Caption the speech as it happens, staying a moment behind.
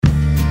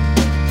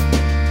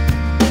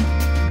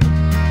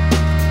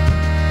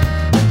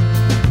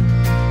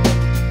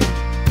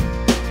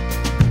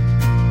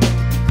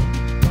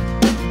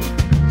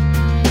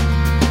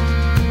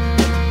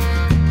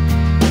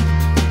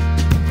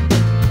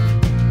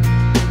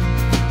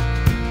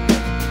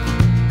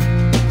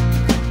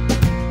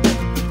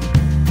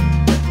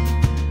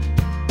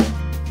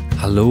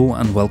Hello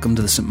and welcome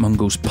to the St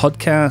Mungo's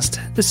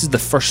podcast. This is the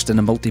first in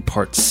a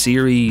multi-part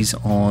series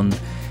on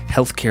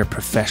healthcare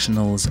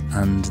professionals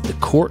and the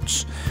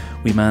courts.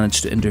 We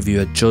managed to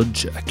interview a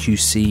judge, a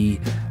QC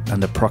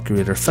and a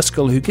procurator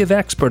fiscal who give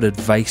expert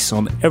advice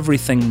on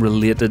everything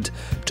related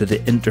to the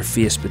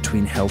interface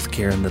between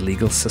healthcare and the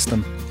legal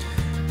system.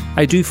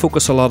 I do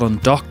focus a lot on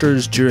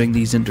doctors during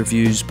these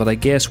interviews, but I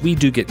guess we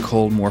do get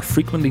called more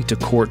frequently to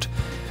court,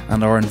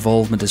 and our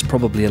involvement is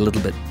probably a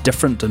little bit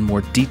different and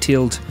more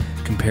detailed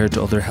compared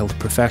to other health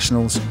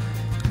professionals.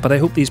 But I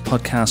hope these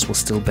podcasts will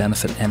still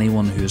benefit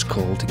anyone who is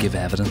called to give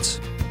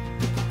evidence.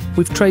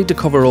 We've tried to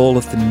cover all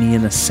of the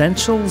main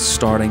essentials,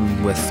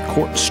 starting with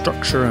court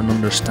structure and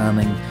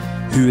understanding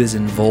who is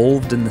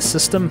involved in the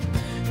system,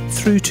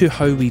 through to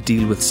how we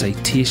deal with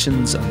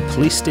citations and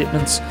police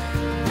statements,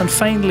 and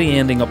finally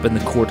ending up in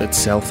the court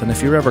itself. And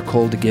if you're ever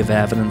called to give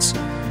evidence,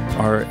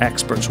 our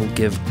experts will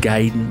give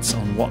guidance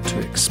on what to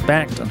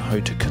expect and how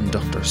to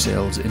conduct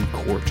ourselves in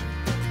court.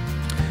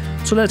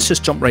 So let's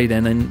just jump right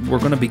in, and we're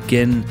going to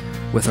begin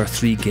with our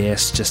three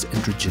guests just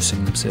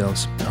introducing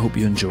themselves. I hope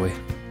you enjoy.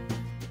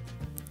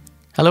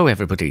 Hello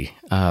everybody,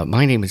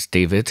 my name is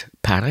David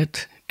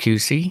Parrott,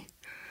 QC.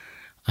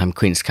 I'm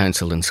Queen's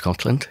Counsel in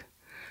Scotland.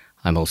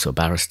 I'm also a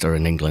barrister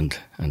in England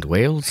and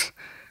Wales.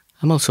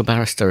 I'm also a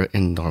barrister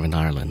in Northern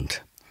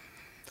Ireland.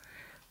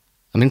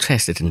 I'm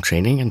interested in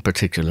training, and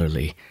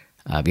particularly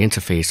the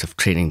interface of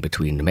training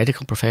between the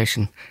medical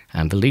profession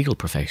and the legal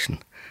profession.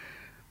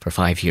 For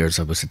 5 years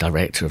I was a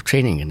Director of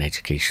Training and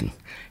Education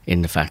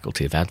in the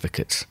Faculty of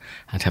Advocates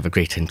and have a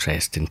great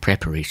interest in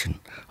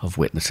preparation of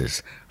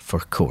witnesses for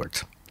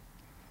court.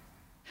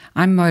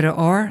 I'm Moira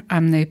Orr.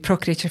 I'm the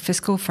Procurator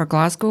Fiscal for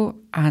Glasgow,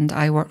 and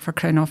I work for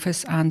Crown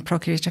Office and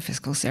Procurator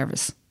Fiscal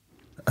Service.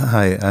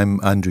 Hi, I'm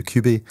Andrew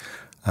Kuby.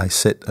 I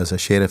sit as a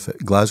Sheriff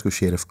at Glasgow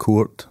Sheriff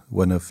Court,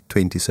 one of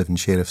 27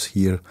 sheriffs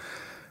here.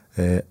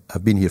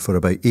 I've been here for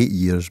about 8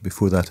 years.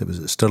 Before that I was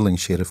at Stirling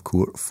Sheriff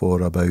Court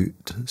for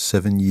about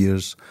 7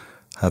 years,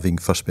 having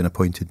first been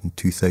appointed in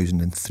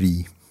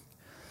 2003.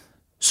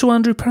 So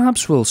Andrew,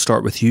 perhaps we'll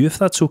start with you if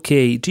that's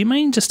okay. Do you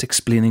mind just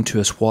explaining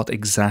to us what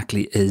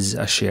exactly is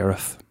a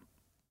sheriff?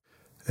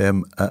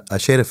 A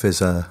sheriff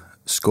is a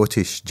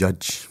Scottish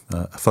judge,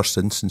 a first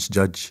instance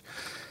judge.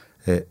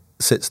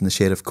 Sits in the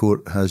Sheriff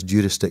Court, has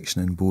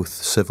jurisdiction in both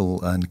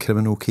civil and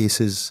criminal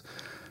cases.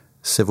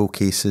 Civil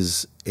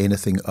cases,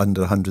 anything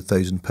under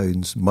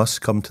 £100,000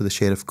 must come to the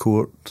Sheriff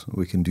Court.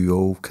 We can do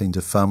all kinds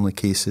of family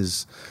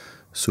cases,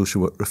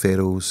 social work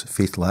referrals,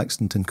 fatal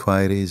accident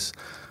inquiries,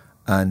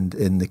 and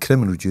in the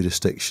criminal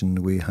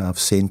jurisdiction we have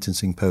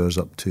sentencing powers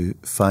up to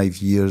 5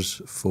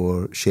 years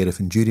for sheriff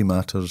and jury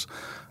matters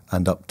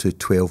and up to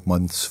 12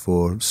 months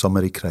for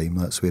summary crime.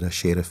 That's where a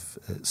sheriff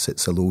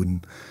sits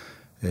alone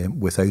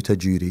without a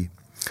jury.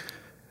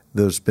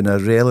 There's been a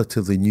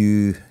relatively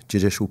new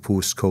judicial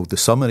post called the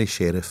Summary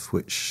Sheriff,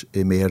 which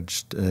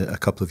emerged a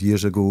couple of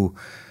years ago.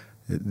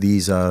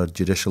 These are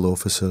judicial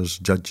officers,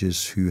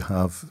 judges who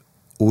have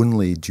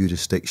only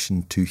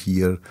jurisdiction to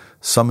hear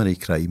summary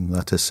crime,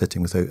 that is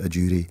sitting without a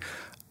jury,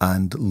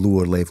 and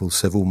lower level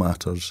civil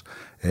matters.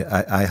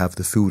 I have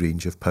the full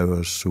range of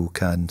powers, so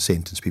can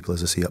sentence people,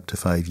 as I say, up to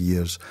 5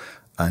 years,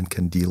 and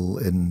can deal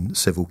in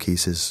civil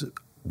cases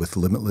with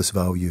limitless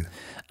value.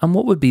 And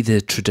what would be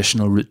the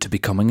traditional route to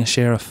becoming a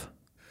sheriff?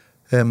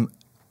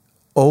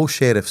 All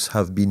sheriffs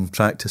have been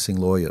practising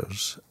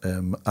lawyers.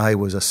 I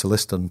was a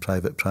solicitor in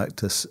private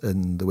practice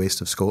in the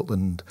west of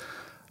Scotland,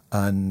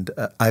 and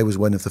I was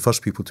one of the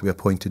first people to be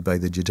appointed by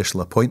the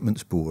Judicial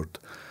Appointments Board.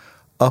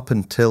 Up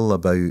until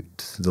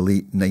about the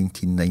late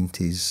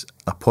 1990s,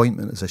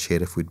 appointment as a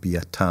sheriff would be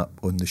a tap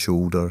on the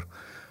shoulder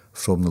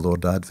from the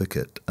Lord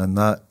Advocate, and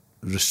that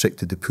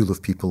restricted the pool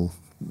of people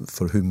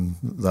for whom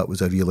that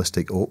was a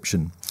realistic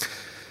option.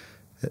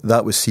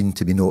 That was seen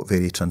to be not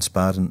very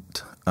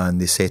transparent,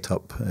 and they set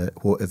up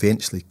what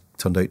eventually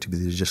turned out to be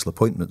the Judicial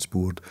Appointments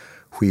Board,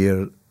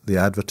 where they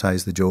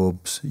advertise the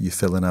jobs, you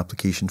fill an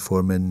application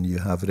form in, you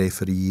have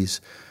referees,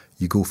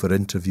 you go for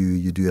interview,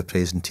 you do a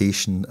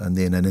presentation, and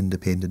then an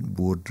independent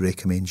board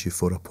recommends you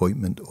for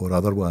appointment or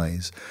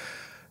otherwise.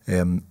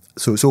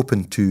 So it's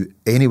open to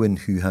anyone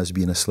who has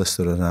been a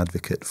solicitor or an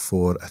advocate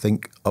for, I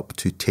think, up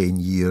to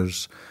 10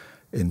 years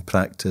in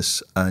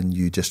practice, and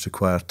you just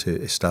require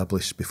to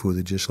establish before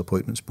the Judicial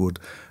Appointments Board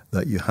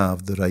that you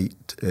have the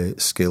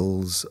right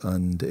skills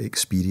and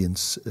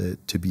experience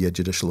to be a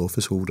judicial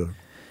office holder.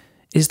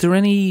 Is there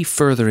any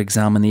further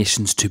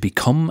examinations to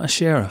become a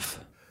sheriff?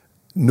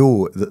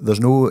 No,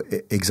 there's no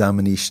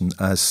examination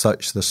as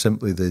such. There's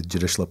simply the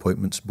Judicial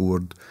Appointments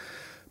Board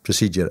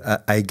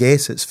procedure. I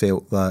guess it's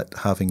felt that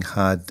having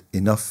had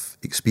enough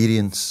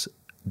experience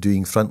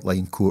doing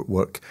frontline court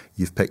work,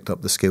 you've picked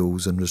up the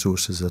skills and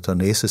resources that are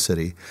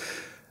necessary.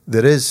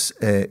 There is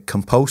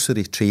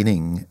compulsory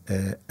training.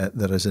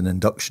 There is an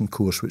induction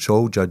course which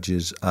all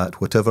judges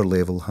at whatever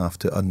level have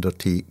to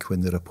undertake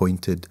when they're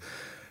appointed.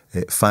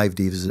 5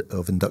 days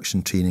of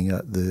induction training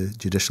at the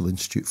Judicial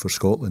Institute for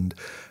Scotland.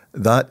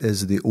 That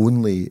is the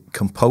only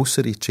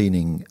compulsory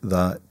training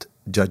that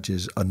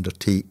judges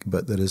undertake,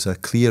 but there is a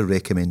clear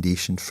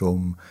recommendation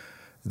from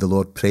the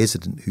Lord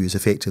President, who is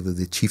effectively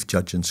the Chief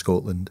Judge in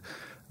Scotland,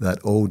 that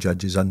all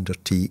judges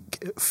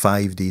undertake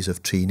 5 days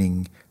of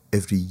training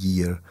every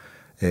year,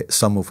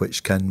 some of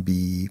which can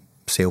be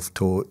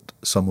self-taught,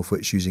 some of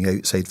which using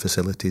outside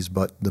facilities,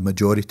 but the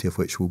majority of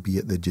which will be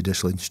at the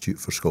Judicial Institute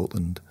for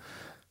Scotland.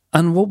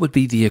 And what would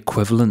be the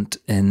equivalent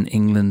in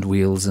England,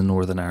 Wales and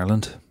Northern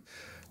Ireland?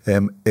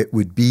 It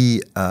would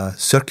be a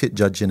circuit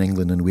judge in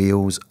England and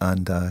Wales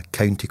and a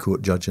county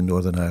court judge in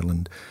Northern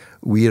Ireland.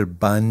 We are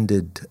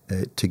banded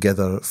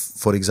together,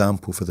 for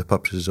example, for the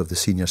purposes of the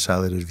Senior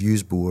Salary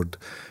Reviews Board.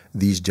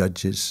 These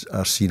judges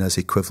are seen as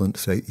equivalent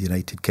throughout the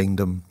United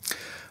Kingdom.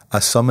 A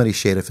summary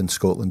sheriff in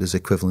Scotland is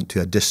equivalent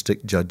to a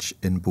district judge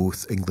in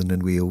both England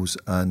and Wales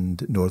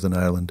and Northern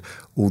Ireland,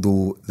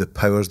 although the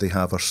powers they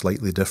have are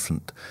slightly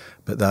different.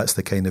 But that's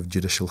the kind of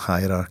judicial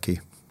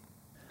hierarchy.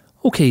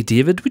 Okay,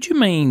 David, would you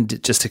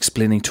mind just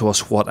explaining to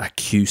us what a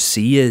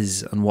QC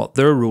is and what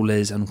their role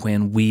is and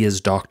when we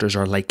as doctors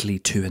are likely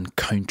to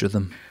encounter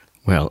them?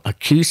 Well, a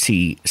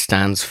QC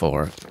stands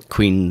for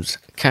Queen's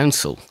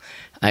Counsel.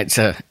 It's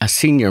a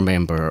senior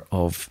member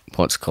of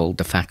what's called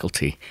the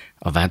Faculty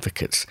of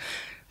Advocates.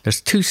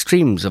 There's 2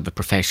 streams of the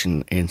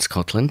profession in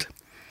Scotland.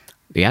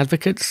 The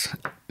advocates,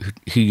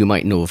 who you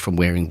might know from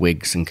wearing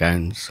wigs and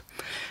gowns.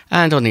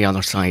 And on the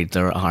other side,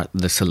 there are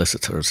the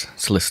solicitors,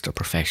 solicitor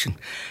profession.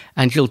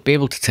 And you'll be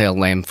able to tell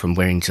them from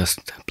wearing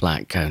just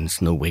black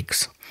gowns, no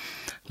wigs.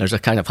 There's a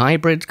kind of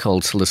hybrid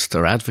called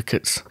solicitor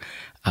advocates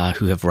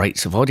who have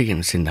rights of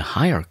audience in the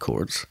higher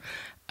courts.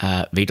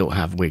 They don't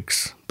have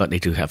wigs, but they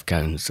do have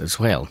gowns as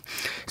well.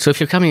 So if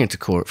you're coming into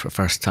court for the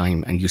first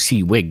time and you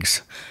see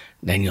wigs,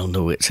 then you'll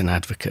know it's an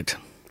advocate,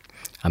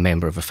 a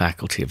member of a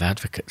faculty of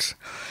advocates.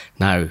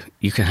 Now,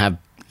 you can have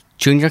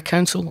junior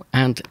counsel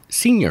and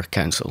senior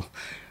counsel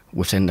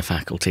within the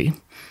faculty.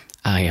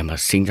 I am a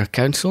senior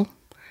counsel.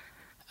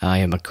 I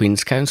am a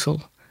Queen's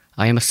Counsel.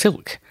 I am a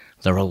silk.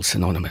 They're all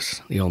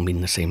synonymous. They all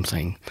mean the same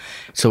thing.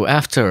 So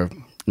after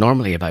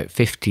normally about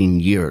 15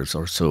 years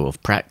or so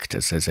of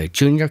practice as a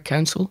junior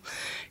counsel,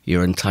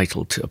 you're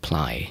entitled to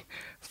apply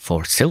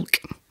for silk,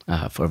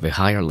 for the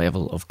higher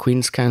level of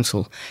Queen's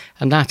Counsel,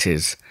 and that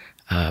is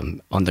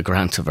on the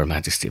grant of Her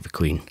Majesty the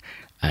Queen,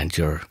 and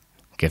you're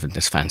given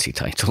this fancy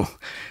title,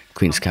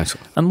 Queen's Counsel.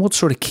 And what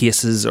sort of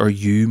cases are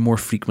you more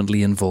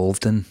frequently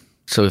involved in?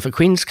 So if a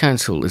Queen's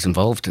Counsel is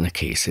involved in a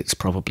case, it's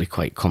probably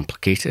quite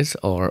complicated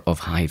or of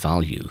high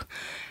value.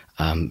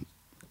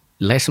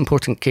 Less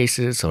important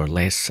cases or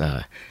less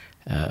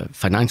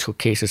financial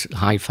cases,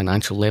 high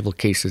financial level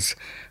cases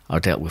are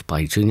dealt with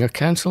by junior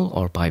counsel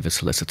or by the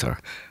solicitor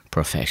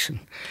profession.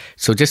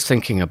 So just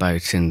thinking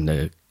about in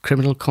the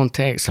criminal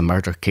context, a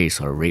murder case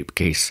or a rape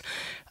case,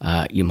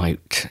 you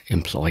might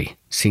employ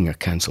senior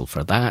counsel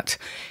for that.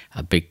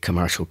 A big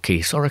commercial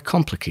case or a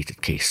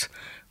complicated case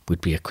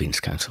would be a Queen's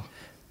Counsel.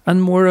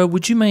 And Maura,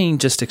 would you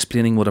mind just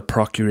explaining what a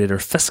Procurator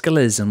Fiscal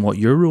is and what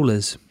your role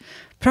is?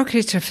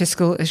 Procurator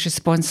Fiscal is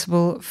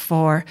responsible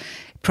for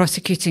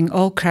prosecuting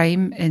all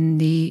crime in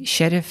the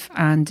Sheriff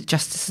and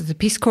Justice of the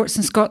Peace Courts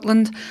in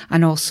Scotland,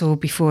 and also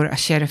before a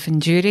Sheriff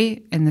and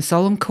Jury in the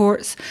Solemn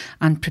Courts,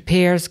 and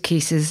prepares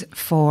cases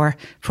for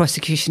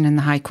prosecution in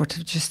the High Court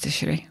of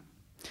Justiciary.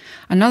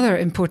 Another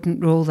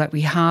important role that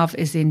we have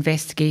is the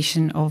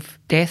investigation of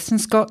deaths in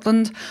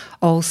Scotland.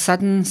 All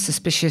sudden,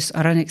 suspicious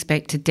or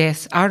unexpected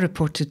deaths are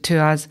reported to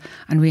us,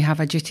 and we have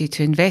a duty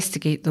to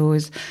investigate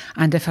those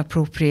and, if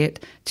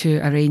appropriate, to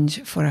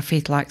arrange for a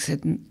fatal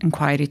accident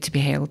inquiry to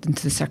be held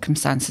into the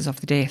circumstances of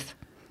the death.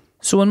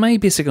 So in my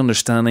basic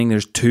understanding,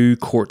 there's 2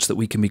 courts that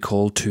we can be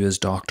called to as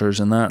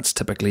doctors, and that's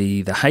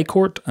typically the High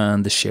Court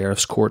and the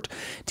Sheriff's Court.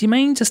 Do you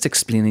mind just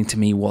explaining to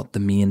me what the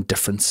main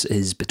difference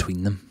is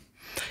between them?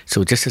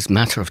 So just as a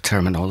matter of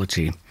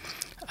terminology,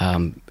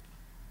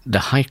 the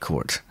High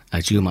Court,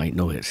 as you might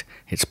know it,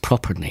 its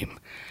proper name,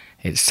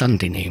 its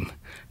Sunday name,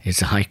 is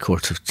the High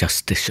Court of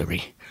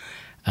Justiciary.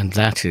 And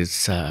that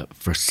is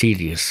for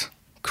serious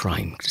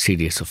crime,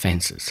 serious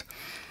offences.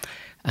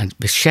 And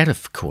the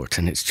Sheriff Court,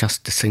 and it's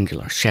just the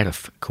singular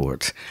Sheriff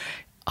Court,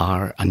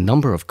 are a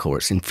number of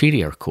courts,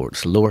 inferior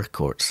courts, lower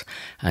courts,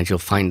 and you'll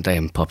find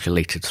them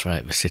populated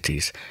throughout the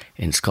cities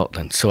in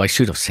Scotland. So I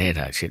should have said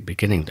actually at the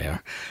beginning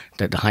there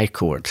that the High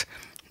Court,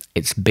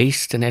 it's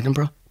based in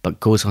Edinburgh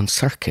but goes on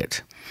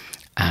circuit,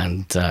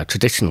 and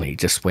traditionally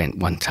just went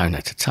one town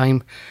at a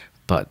time,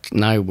 but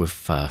now with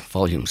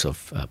volumes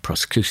of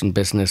prosecution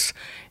business,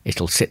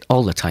 it'll sit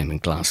all the time in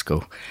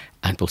Glasgow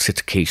and will sit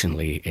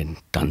occasionally in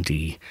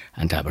Dundee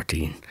and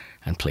Aberdeen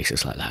and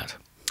places like that.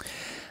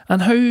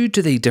 And how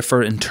do they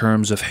differ in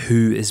terms of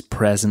who is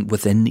present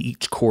within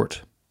each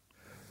court?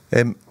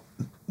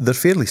 They're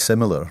fairly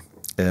similar.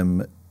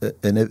 In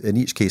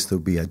each case,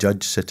 there'll be a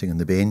judge sitting on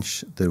the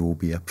bench. There will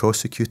be a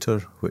prosecutor,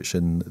 which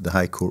in the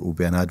High Court will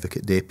be an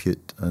advocate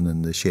depute, and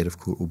in the Sheriff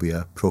Court will be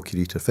a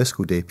procurator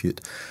fiscal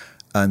depute.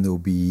 And there'll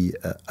be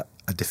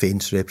a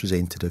defence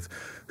representative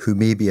who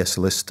may be a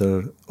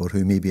solicitor or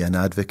who may be an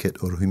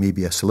advocate or who may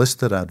be a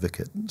solicitor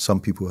advocate. Some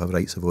people have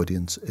rights of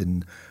audience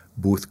in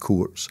both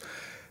courts.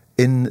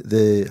 In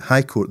the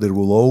High Court, there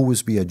will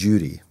always be a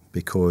jury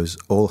because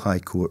all High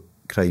Court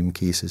crime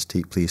cases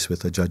take place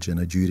with a judge and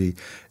a jury.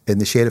 In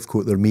the Sheriff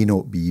Court, there may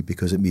not be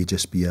because it may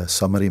just be a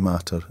summary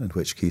matter, in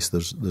which case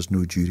there's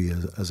no jury,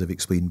 as I've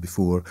explained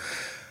before.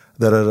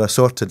 There are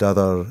assorted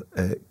other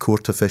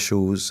court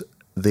officials.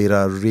 There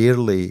are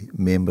rarely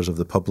members of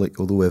the public,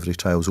 although every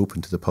trial is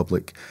open to the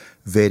public.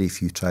 Very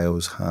few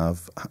trials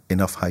have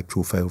enough high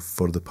profile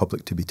for the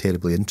public to be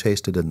terribly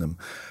interested in them.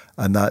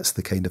 And that's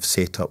the kind of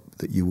setup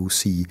that you will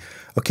see.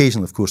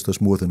 Occasionally, of course,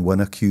 there's more than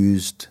one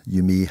accused.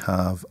 You may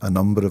have a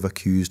number of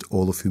accused,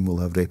 all of whom will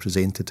have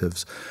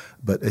representatives.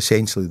 But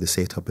essentially, the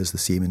setup is the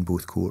same in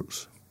both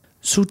courts.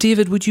 So,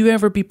 David, would you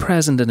ever be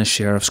present in a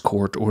sheriff's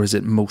court, or is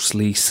it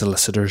mostly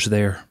solicitors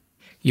there?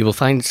 You will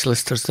find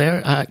solicitors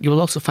there. You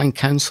will also find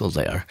counsel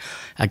there.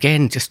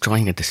 Again, just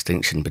drawing a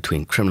distinction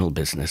between criminal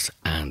business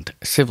and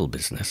civil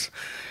business.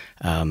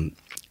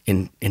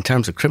 In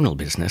terms of criminal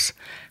business,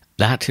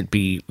 that would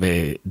be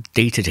the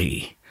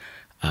day-to-day,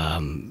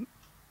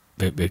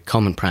 the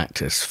common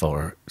practice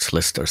for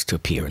solicitors to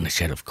appear in the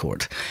Sheriff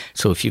Court.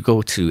 So if you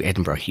go to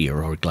Edinburgh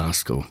here or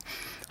Glasgow,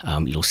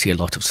 you'll see a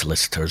lot of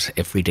solicitors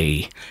every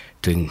day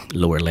doing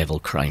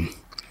lower-level crime.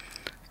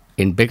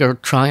 In bigger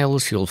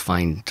trials, you'll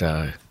find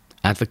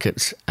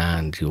advocates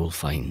and you'll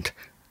find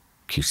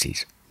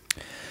QCs.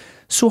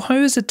 So how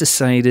is it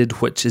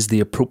decided which is the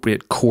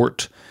appropriate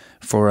court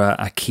for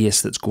a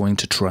case that's going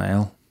to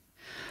trial?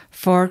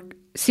 For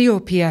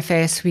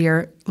COPFS, we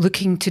are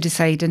looking to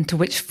decide into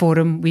which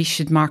forum we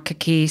should mark a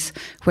case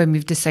when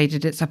we've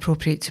decided it's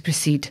appropriate to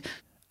proceed.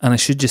 And I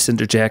should just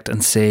interject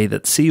and say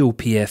that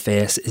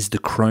COPFS is the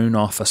Crown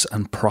Office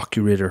and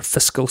Procurator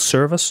Fiscal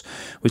Service,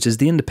 which is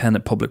the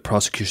independent public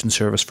prosecution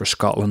service for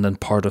Scotland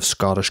and part of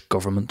Scottish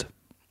Government.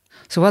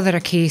 So whether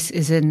a case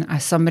is in a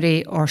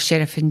summary or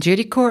sheriff and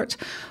jury court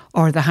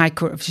or the High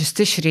Court of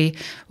Justiciary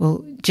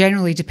will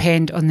generally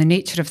depend on the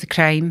nature of the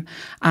crime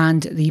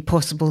and the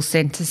possible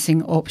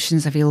sentencing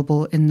options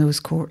available in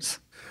those courts.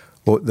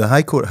 Well, the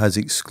High Court has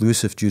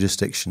exclusive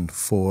jurisdiction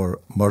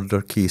for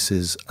murder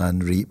cases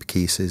and rape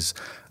cases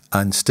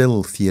and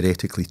still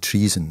theoretically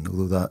treason,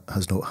 although that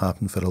has not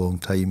happened for a long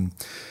time.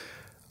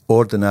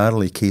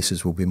 Ordinarily,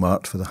 cases will be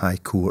marked for the High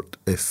Court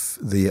if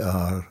they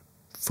are,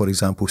 for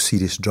example,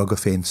 serious drug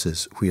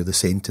offences where the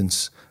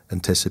sentence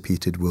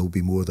anticipated will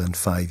be more than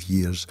 5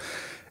 years.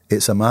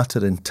 It's a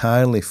matter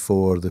entirely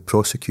for the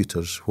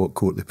prosecutors, what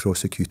court they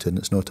prosecute in.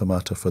 It's not a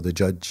matter for the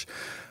judge.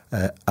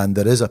 And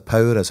there is a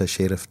power as a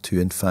sheriff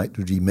to, in fact,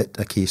 remit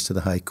a case to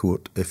the High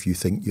Court if you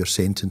think your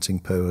sentencing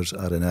powers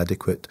are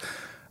inadequate.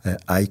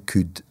 I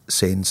could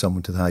send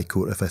someone to the High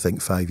Court if I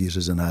think 5 years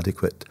is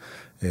inadequate.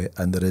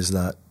 And there is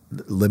that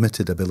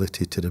limited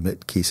ability to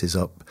remit cases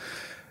up.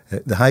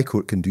 The High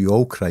Court can do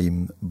all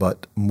crime,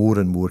 but more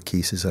and more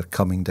cases are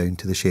coming down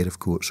to the Sheriff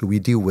Court. So we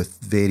deal with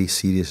very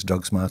serious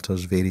drugs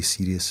matters, very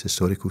serious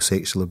historical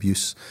sexual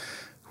abuse,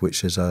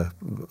 which is a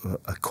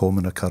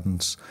common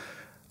occurrence.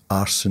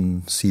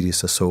 Arson,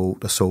 serious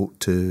assault, assault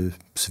to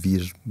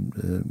severe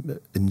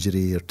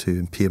injury or to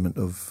impairment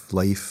of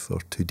life or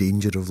to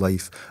danger of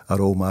life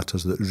are all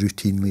matters that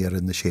routinely are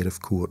in the Sheriff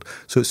Court.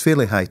 So it's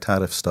fairly high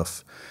tariff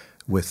stuff,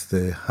 with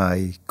the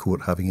High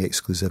Court having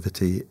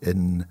exclusivity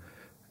in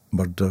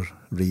murder,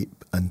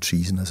 rape and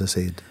treason, as I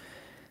said.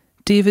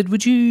 David,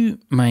 would you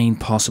mind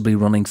possibly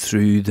running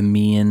through the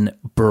main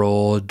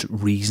broad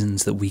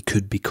reasons that we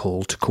could be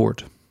called to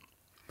court?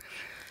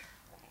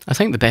 I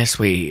think the best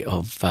way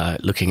of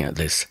looking at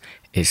this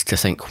is to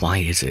think, why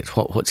is it?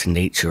 What's the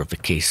nature of the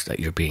case that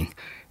you're being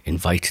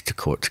invited to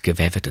court to give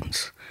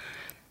evidence?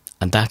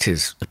 And that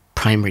is the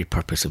primary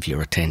purpose of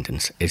your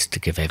attendance, is to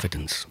give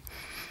evidence.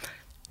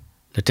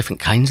 There are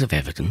different kinds of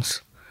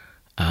evidence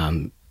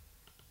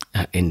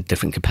in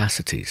different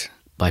capacities,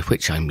 by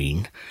which I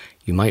mean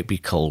you might be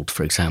called,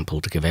 for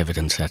example, to give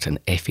evidence at an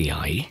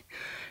FAI,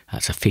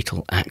 that's a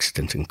fatal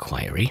accident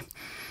inquiry,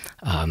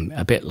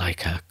 a bit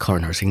like a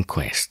coroner's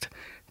inquest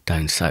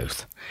down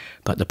south.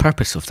 But the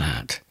purpose of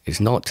that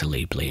is not to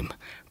lay blame,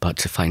 but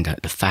to find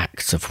out the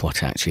facts of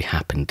what actually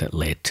happened that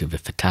led to the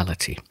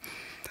fatality.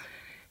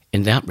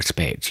 In that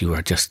respect, you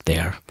are just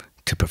there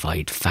to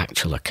provide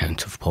factual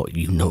account of what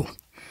you know.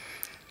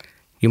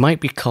 You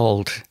might be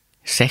called,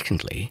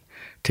 secondly,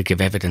 to give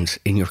evidence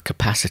in your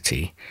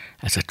capacity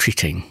as a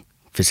treating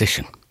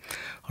physician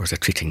or as a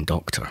treating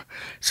doctor.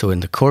 So in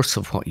the course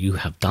of what you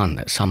have done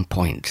at some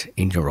point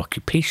in your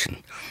occupation,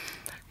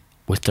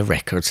 with the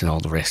records and all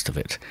the rest of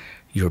it,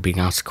 you're being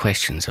asked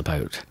questions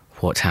about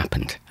what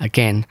happened.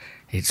 Again,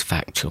 it's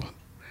factual.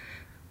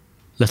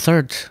 The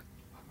third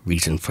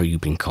reason for you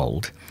being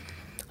called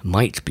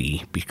might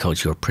be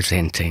because you're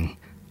presenting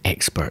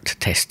expert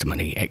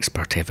testimony,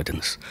 expert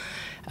evidence.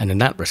 And in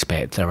that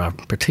respect, there are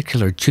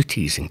particular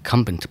duties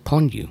incumbent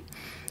upon you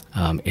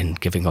in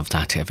giving of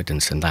that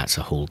evidence, and that's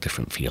a whole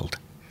different field.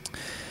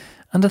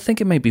 And I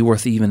think it might be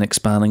worth even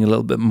expanding a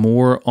little bit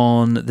more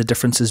on the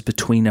differences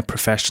between a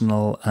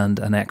professional and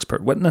an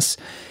expert witness.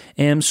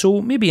 So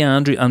maybe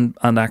Andrew and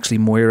actually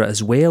Moira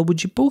as well,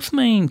 would you both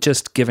mind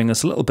just giving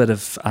us a little bit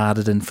of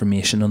added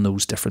information on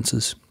those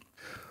differences?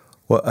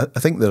 Well, I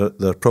think there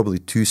are probably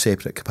two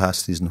separate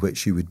capacities in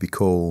which you would be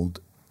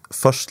called.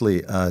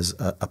 Firstly, as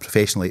a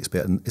professional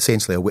expert and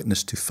essentially a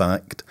witness to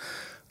fact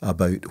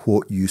about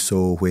what you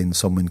saw when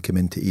someone came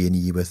into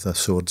A&E with a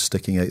sword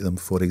sticking out of them,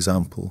 for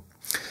example.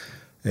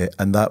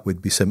 And that would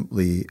be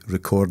simply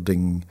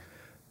recording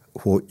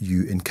what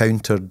you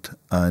encountered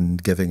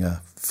and giving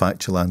a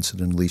factual answer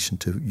in relation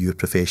to your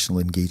professional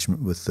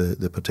engagement with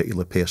the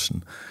particular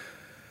person.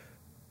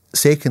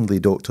 Secondly,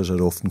 doctors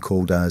are often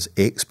called as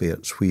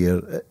experts,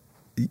 where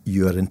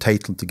you are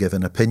entitled to give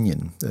an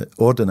opinion.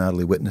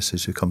 Ordinarily,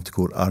 witnesses who come to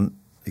court aren't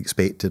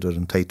expected or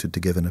entitled to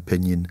give an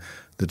opinion.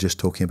 They're just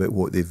talking about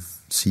what they've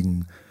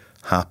seen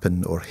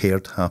happen or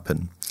heard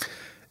happen.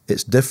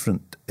 It's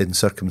different in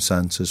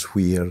circumstances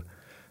where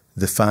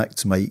the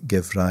facts might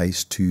give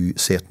rise to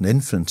certain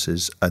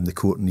inferences and the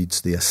court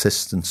needs the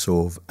assistance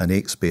of an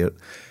expert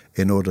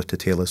in order to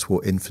tell us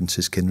what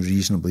inferences can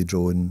reasonably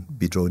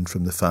be drawn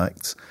from the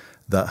facts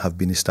that have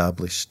been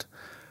established.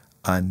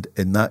 And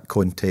in that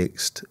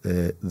context,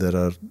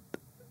 there's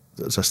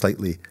a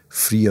slightly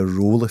freer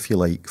role, if you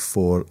like,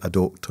 for a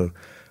doctor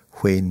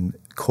when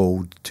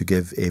called to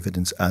give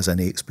evidence as an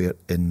expert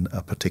in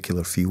a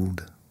particular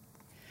field.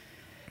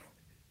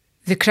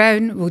 The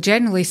Crown will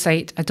generally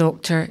cite a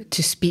doctor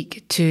to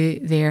speak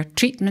to their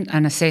treatment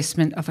and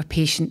assessment of a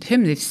patient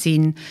whom they've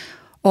seen,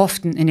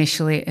 often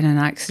initially in an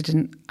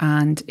accident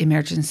and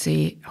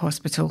emergency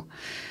hospital.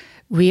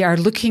 We are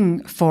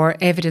looking for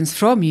evidence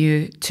from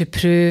you to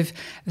prove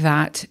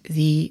that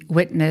the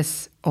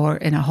witness, or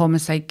in a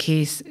homicide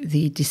case,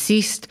 the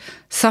deceased,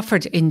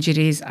 suffered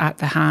injuries at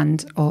the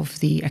hand of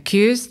the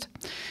accused.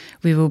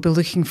 We will be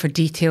looking for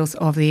details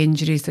of the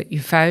injuries that you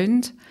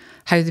found,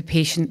 how the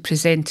patient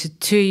presented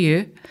to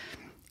you,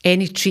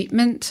 any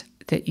treatment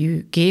that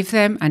you gave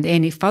them, and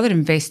any further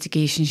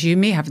investigations you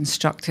may have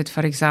instructed,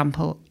 for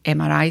example,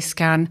 MRI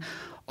scan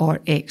or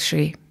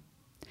X-ray.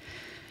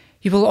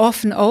 You will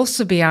often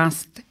also be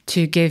asked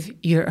to give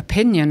your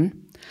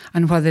opinion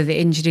on whether the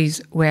injuries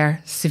were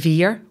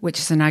severe, which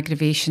is an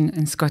aggravation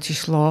in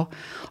Scottish law,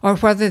 or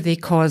whether they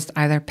caused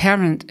either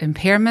permanent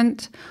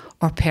impairment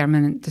or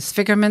permanent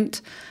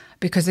disfigurement,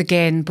 because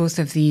again, both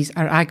of these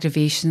are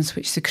aggravations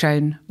which the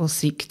Crown will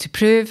seek to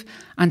prove,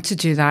 and to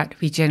do that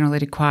we generally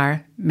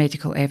require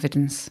medical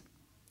evidence.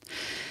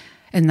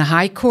 In the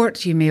High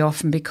Court, you may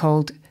often be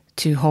called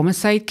to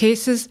homicide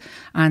cases,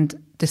 and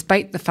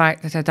despite the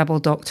fact that a double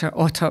doctor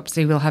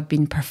autopsy will have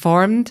been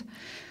performed,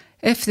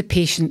 if the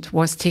patient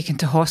was taken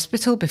to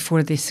hospital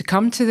before they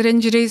succumbed to their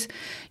injuries,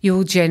 you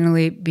will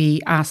generally be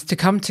asked to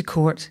come to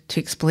court to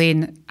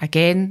explain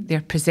again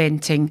their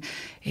presenting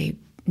a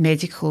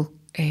medical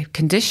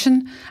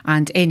condition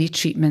and any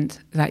treatment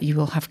that you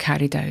will have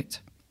carried out.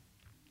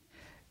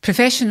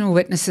 Professional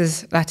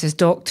witnesses, that is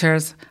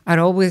doctors, are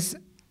always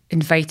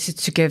invited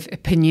to give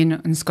opinion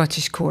in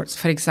Scottish courts.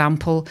 For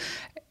example,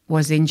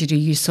 was the injury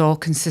you saw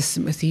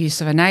consistent with the use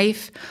of a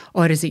knife,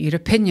 or is it your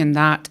opinion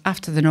that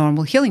after the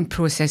normal healing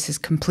process is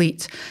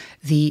complete,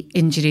 the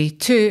injury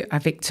to a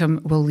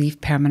victim will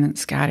leave permanent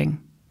scarring?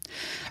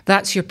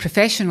 That's your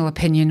professional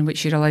opinion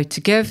which you're allowed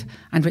to give,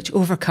 and which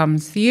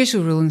overcomes the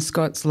usual rule in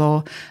Scots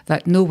law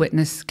that no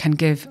witness can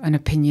give an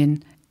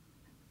opinion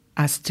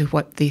as to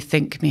what they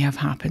think may have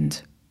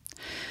happened.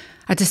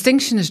 A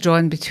distinction is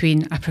drawn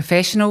between a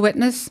professional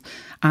witness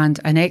and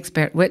an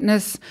expert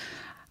witness,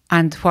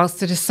 and whilst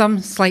there is some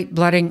slight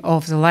blurring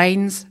of the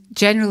lines,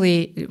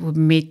 generally it will be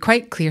made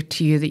quite clear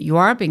to you that you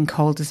are being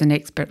called as an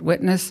expert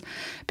witness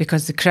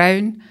because the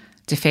Crown,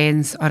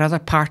 defence or other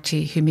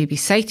party who may be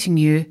citing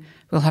you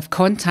will have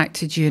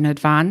contacted you in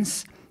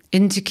advance,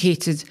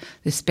 indicated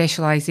the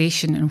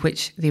specialisation in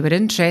which they were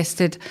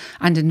interested,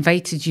 and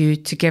invited you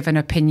to give an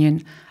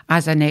opinion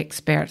as an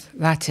expert.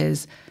 That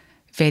is,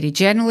 very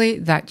generally,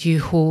 that you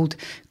hold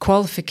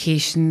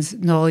qualifications,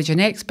 knowledge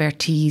and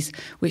expertise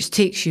which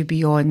takes you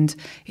beyond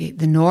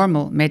the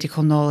normal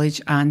medical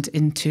knowledge and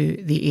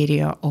into the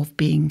area of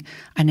being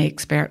an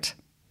expert.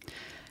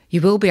 You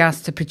will be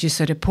asked to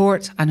produce a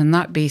report, and on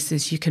that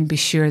basis you can be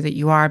sure that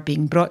you are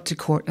being brought to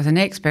court as an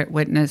expert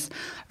witness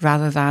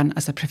rather than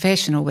as a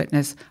professional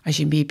witness, as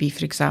you may be,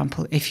 for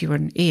example, if you were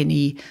in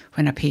A&E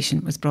when a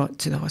patient was brought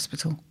to the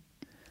hospital.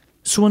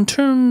 So in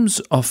terms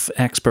of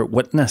expert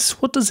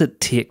witness, what does it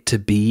take to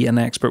be an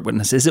expert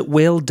witness? Is it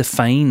well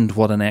defined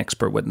what an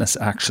expert witness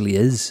actually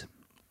is?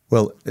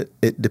 Well,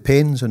 it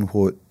depends on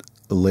what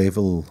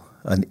level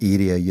and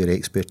area your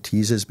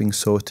expertise is being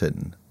sought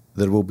in.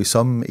 There will be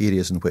some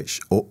areas in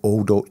which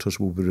all doctors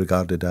will be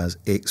regarded as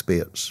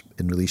experts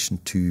in relation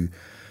to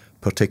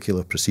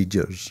particular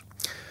procedures.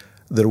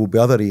 There will be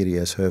other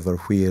areas, however,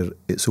 where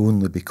it's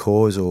only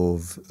because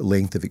of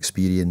length of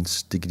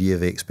experience, degree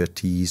of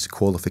expertise,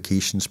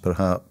 qualifications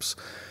perhaps,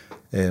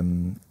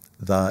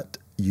 that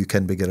you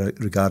can be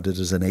regarded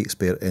as an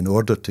expert in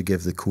order to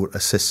give the court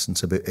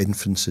assistance about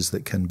inferences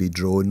that can be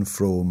drawn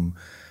from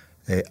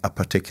a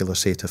particular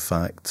set of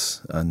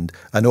facts. And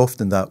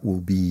often that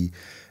will be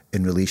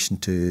in relation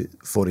to,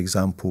 for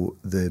example,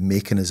 the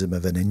mechanism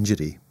of an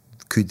injury.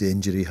 could the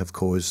injury have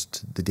caused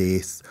the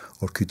death,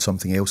 or could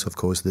something else have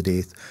caused the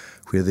death,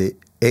 where the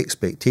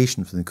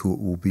expectation from the court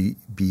will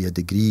be a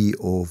degree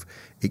of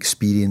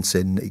experience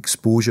in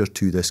exposure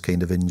to this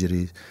kind of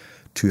injury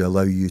to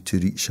allow you to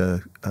reach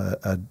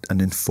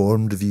an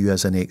informed view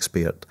as an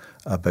expert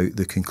about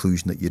the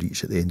conclusion that you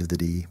reach at the end of the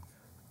day.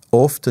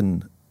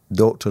 Often,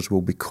 doctors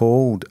will be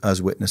called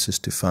as witnesses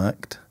to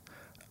fact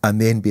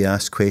and then be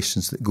asked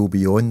questions that go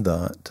beyond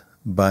that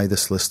by the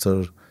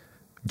solicitor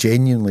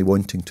genuinely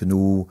wanting to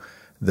know,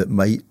 that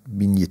might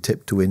mean you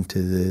tiptoe into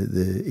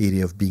the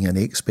area of being an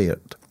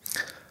expert.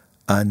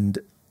 And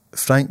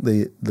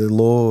frankly, the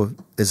law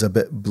is a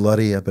bit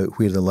blurry about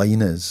where the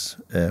line is.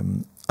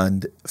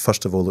 And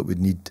first of all, it would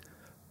need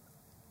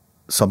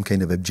some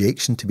kind of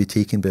objection to be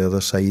taken by the other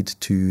side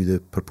to the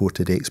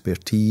purported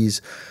expertise.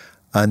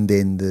 And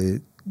then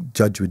the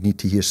judge would need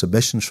to hear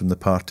submissions from the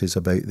parties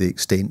about the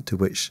extent to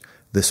which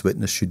this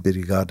witness should be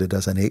regarded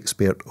as an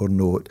expert or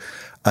not.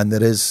 And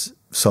there is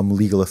some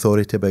legal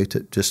authority about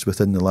it. Just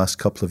within the last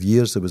couple of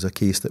years, there was a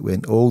case that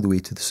went all the way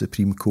to the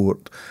Supreme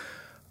Court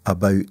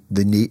about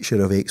the nature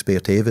of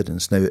expert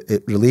evidence. Now,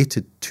 it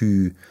related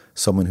to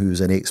someone who was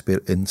an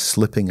expert in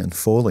slipping and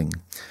falling,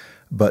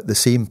 but the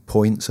same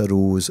points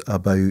arose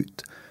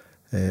about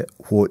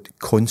what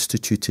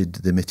constituted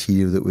the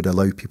material that would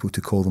allow people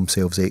to call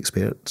themselves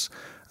experts.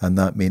 And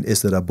that meant,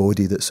 is there a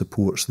body that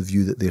supports the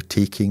view that they're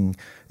taking?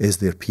 Is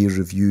there peer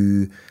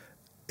review?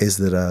 Is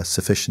there a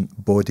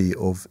sufficient body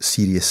of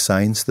serious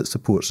science that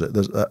supports it?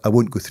 I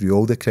won't go through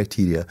all the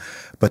criteria,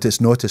 but it's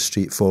not as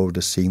straightforward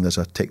as saying there's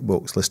a tick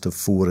box list of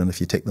 4 and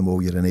if you tick them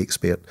all you're an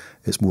expert.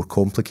 It's more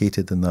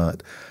complicated than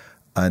that.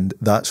 And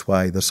that's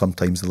why there's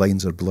sometimes the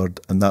lines are blurred,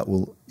 and that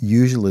will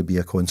usually be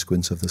a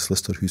consequence of the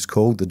solicitor who's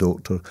called the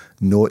doctor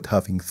not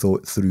having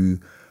thought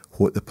through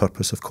what the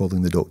purpose of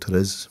calling the doctor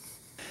is.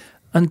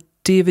 And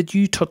David,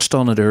 you touched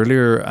on it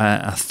earlier.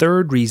 A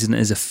third reason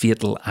is a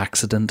fatal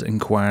accident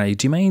inquiry.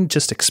 Do you mind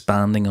just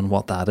expanding on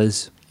what that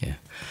is? Yeah.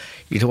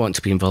 You don't want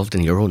to be involved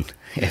in your own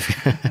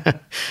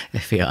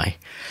FAI.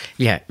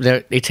 Yeah,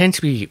 they tend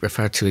to be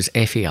referred to as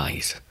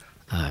FAIs,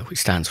 which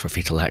stands for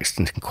Fatal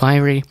Accident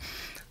Inquiry.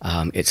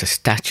 It's a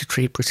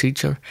statutory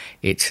procedure.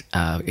 It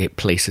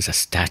places a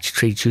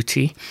statutory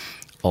duty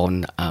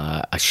on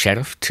a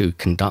sheriff to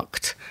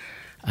conduct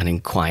an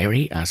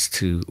inquiry as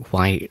to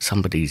why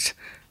somebody's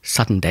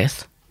sudden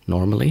death,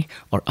 normally,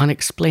 or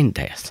unexplained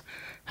death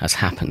has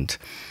happened.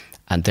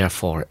 And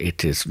therefore,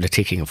 it is the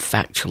taking of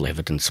factual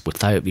evidence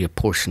without the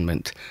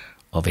apportionment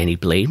of any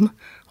blame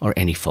or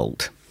any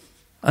fault.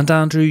 And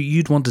Andrew,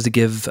 you'd wanted to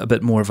give a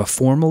bit more of a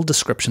formal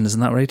description,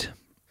 isn't that right?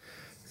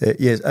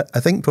 Yes, I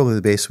think probably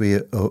the best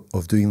way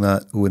of doing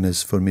that, Owen,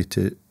 is for me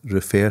to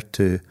refer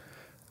to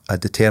a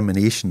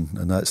determination,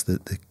 and that's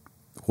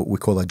what we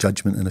call a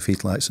judgment in a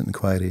fatal accident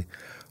inquiry,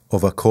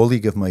 of a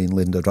colleague of mine,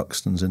 Linda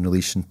Ruxton's, in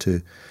relation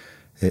to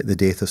the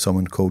death of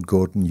someone called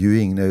Gordon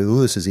Ewing. Now,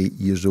 though this is 8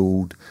 years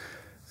old,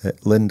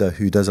 Linda,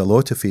 who does a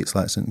lot of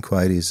fatal accident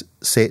inquiries,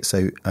 sets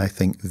out, I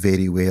think,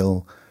 very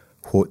well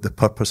what the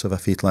purpose of a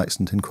fatal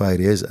accident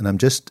inquiry is. And I'm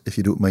just, if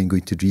you don't mind,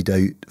 going to read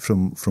out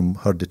from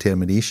her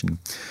determination.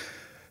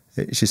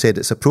 She said,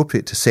 it's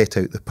appropriate to set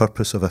out the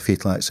purpose of a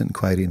fatal accident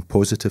inquiry in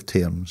positive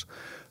terms.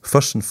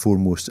 First and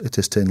foremost, it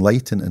is to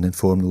enlighten and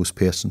inform those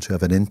persons who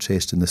have an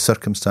interest in the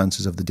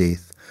circumstances of the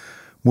death.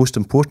 Most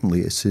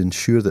importantly, it's to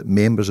ensure that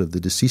members of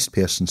the deceased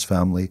person's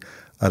family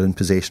are in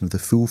possession of the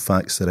full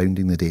facts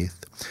surrounding the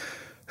death.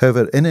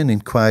 However, in an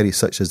inquiry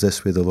such as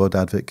this, where the Lord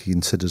Advocate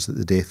considers that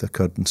the death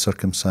occurred in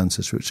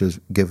circumstances which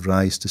give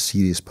rise to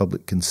serious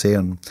public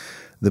concern,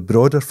 the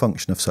broader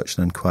function of such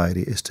an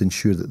inquiry is to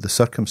ensure that the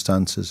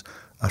circumstances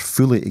are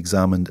fully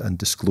examined and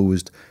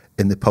disclosed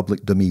in the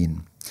public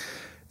domain.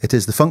 It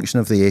is the function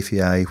of the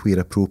FAI, where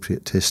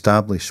appropriate, to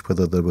establish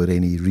whether there were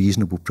any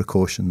reasonable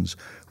precautions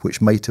which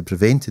might have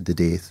prevented the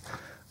death,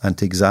 and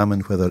to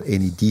examine whether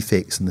any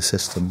defects in the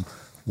system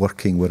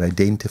working were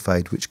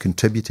identified which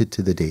contributed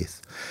to the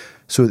death.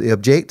 So the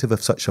objective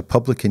of such a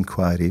public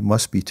inquiry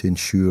must be to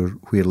ensure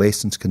where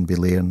lessons can be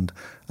learned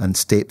and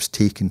steps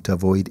taken to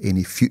avoid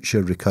any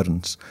future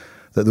recurrence,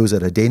 that those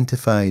are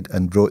identified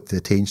and brought to the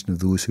attention of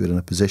those who are in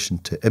a position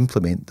to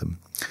implement them.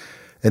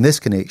 In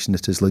this connection,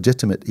 it is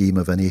legitimate aim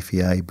of an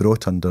FAI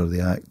brought under the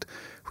Act,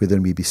 where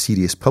there may be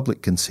serious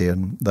public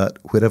concern, that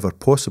wherever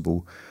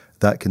possible,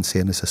 that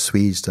concern is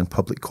assuaged and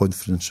public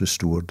confidence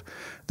restored.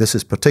 This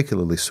is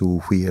particularly so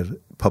where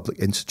public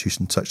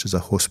institutions such as a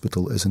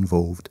hospital is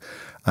involved.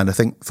 And I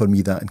think for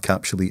me that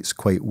encapsulates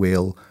quite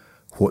well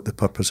what the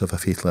purpose of a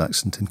fatal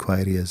accident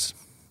inquiry is.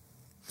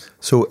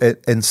 So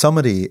in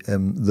summary,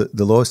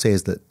 the law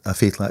says that a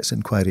fatal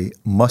accident inquiry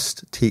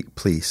must take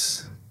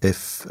place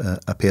if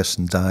a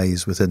person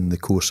dies within the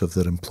course of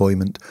their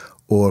employment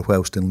or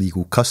whilst in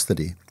legal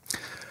custody.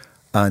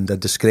 And a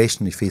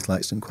discretionary fatal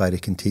accident inquiry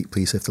can take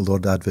place if the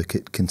Lord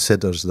Advocate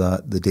considers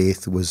that the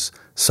death was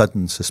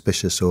sudden,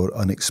 suspicious or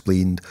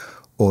unexplained,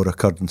 or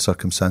occurred in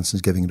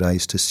circumstances giving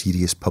rise to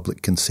serious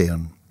public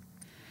concern.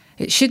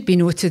 It should be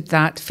noted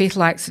that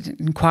fatal accident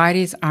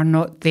inquiries are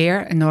not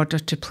there in order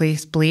to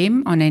place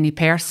blame on any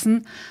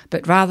person,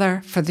 but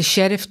rather for the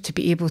sheriff to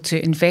be able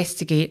to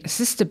investigate,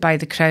 assisted by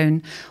the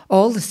Crown,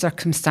 all the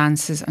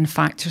circumstances and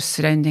factors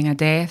surrounding a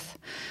death,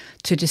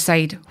 to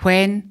decide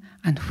when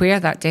and where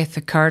that death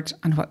occurred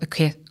and what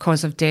the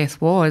cause of death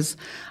was,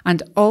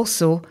 and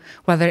also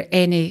whether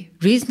any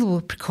reasonable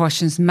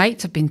precautions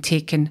might have been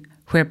taken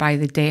whereby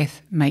the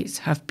death might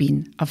have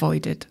been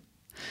avoided.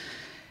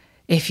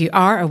 If you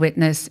are a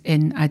witness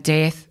in a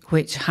death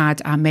which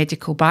had a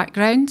medical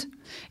background,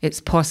 it's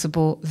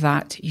possible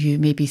that you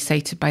may be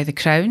cited by the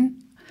Crown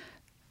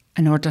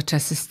in order to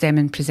assist them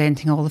in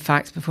presenting all the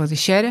facts before the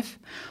sheriff,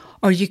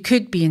 or you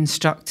could be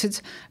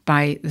instructed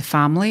by the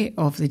family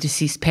of the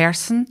deceased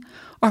person,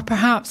 or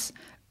perhaps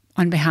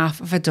on behalf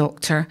of a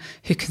doctor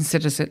who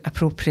considers it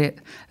appropriate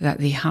that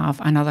they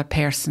have another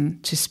person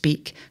to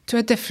speak to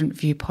a different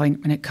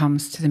viewpoint when it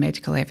comes to the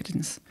medical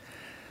evidence.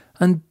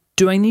 And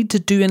do I need to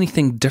do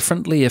anything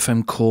differently if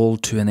I'm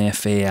called to an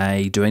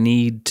FAI? Do I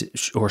need,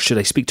 or should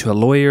I speak to a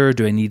lawyer?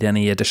 Do I need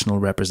any additional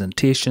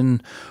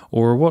representation?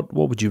 Or what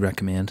would you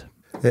recommend?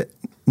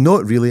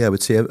 Not really, I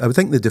would say. I would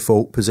think the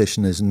default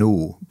position is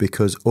no,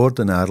 because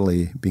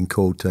ordinarily being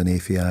called to an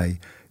FAI,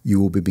 you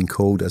will be being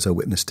called as a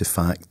witness to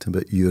fact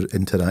about your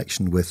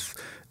interaction with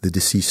the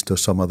deceased or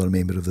some other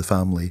member of the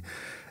family.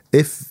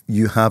 If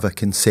you have a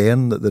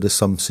concern that there is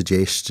some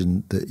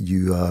suggestion that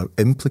you are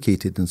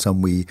implicated in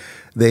some way,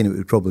 then it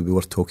would probably be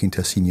worth talking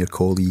to a senior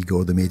colleague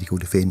or the Medical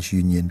Defence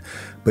Union.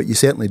 But you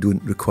certainly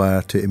don't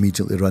require to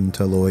immediately run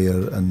to a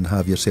lawyer and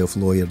have yourself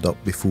lawyered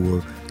up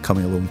before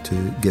coming along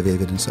to give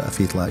evidence at a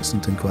fatal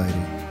accident inquiry.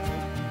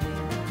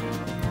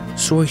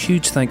 So a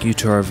huge thank you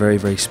to our very,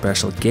 very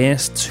special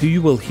guests, who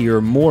you will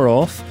hear more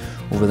of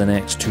over the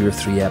next 2 or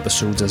 3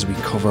 episodes as we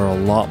cover a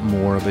lot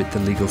more about the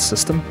legal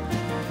system.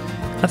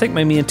 I think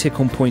my main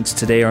take-home points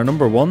today are: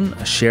 number 1,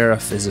 a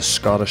sheriff is a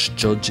Scottish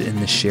judge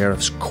in the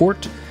Sheriff's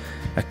Court.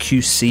 A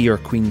QC or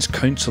Queen's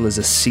Counsel is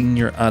a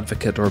senior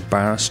advocate or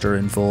barrister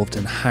involved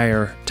in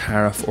higher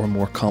tariff or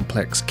more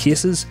complex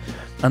cases.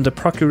 And a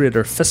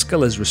Procurator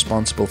Fiscal is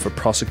responsible for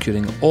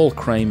prosecuting all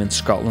crime in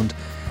Scotland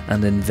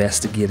and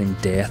investigating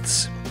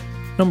deaths.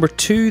 Number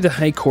 2, the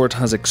High Court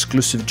has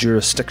exclusive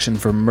jurisdiction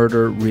for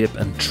murder, rape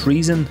and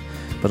treason,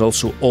 but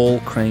also all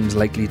crimes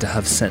likely to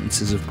have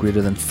sentences of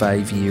greater than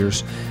 5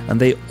 years, and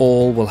they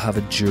all will have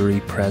a jury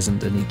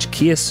present in each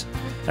case.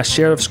 A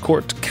sheriff's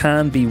court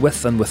can be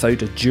with and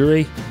without a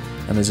jury,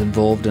 and is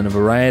involved in a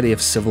variety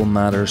of civil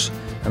matters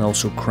and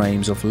also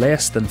crimes of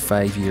less than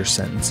 5-year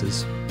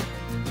sentences.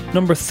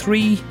 Number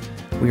 3,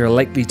 we are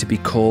likely to be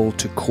called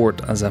to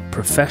court as a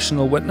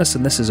professional witness,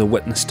 and this is a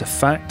witness to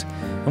fact,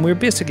 and we're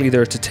basically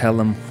there to tell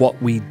them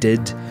what we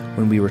did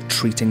when we were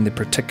treating the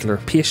particular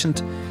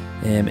patient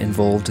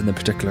involved in the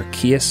particular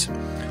case.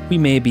 We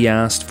may be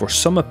asked for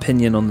some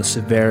opinion on the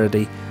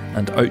severity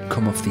and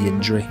outcome of the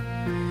injury.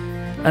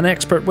 An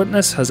expert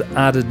witness has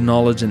added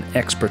knowledge and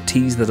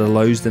expertise that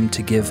allows them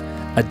to give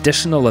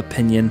additional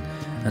opinion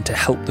and to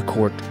help the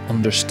court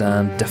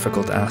understand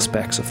difficult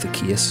aspects of the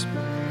case.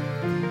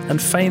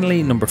 And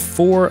finally, number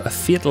 4, a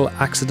fatal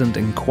accident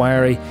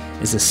inquiry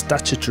is a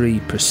statutory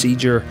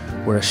procedure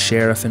where a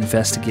sheriff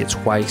investigates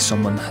why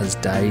someone has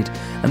died,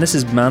 and this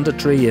is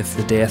mandatory if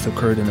the death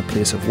occurred in a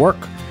place of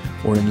work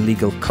or in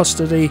legal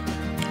custody,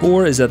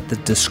 or is at the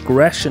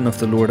discretion of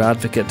the Lord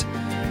Advocate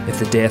if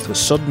the death was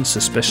sudden,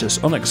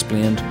 suspicious,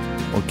 unexplained,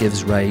 or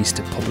gives rise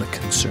to public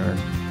concern.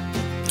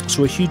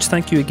 So a huge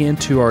thank you again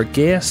to our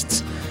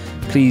guests.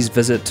 Please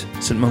visit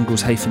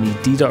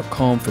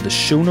stmungos-ed.com for the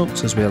show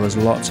notes, as well as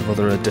lots of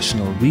other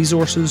additional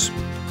resources.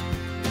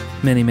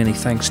 Many, many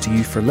thanks to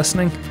you for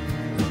listening,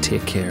 and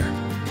take care.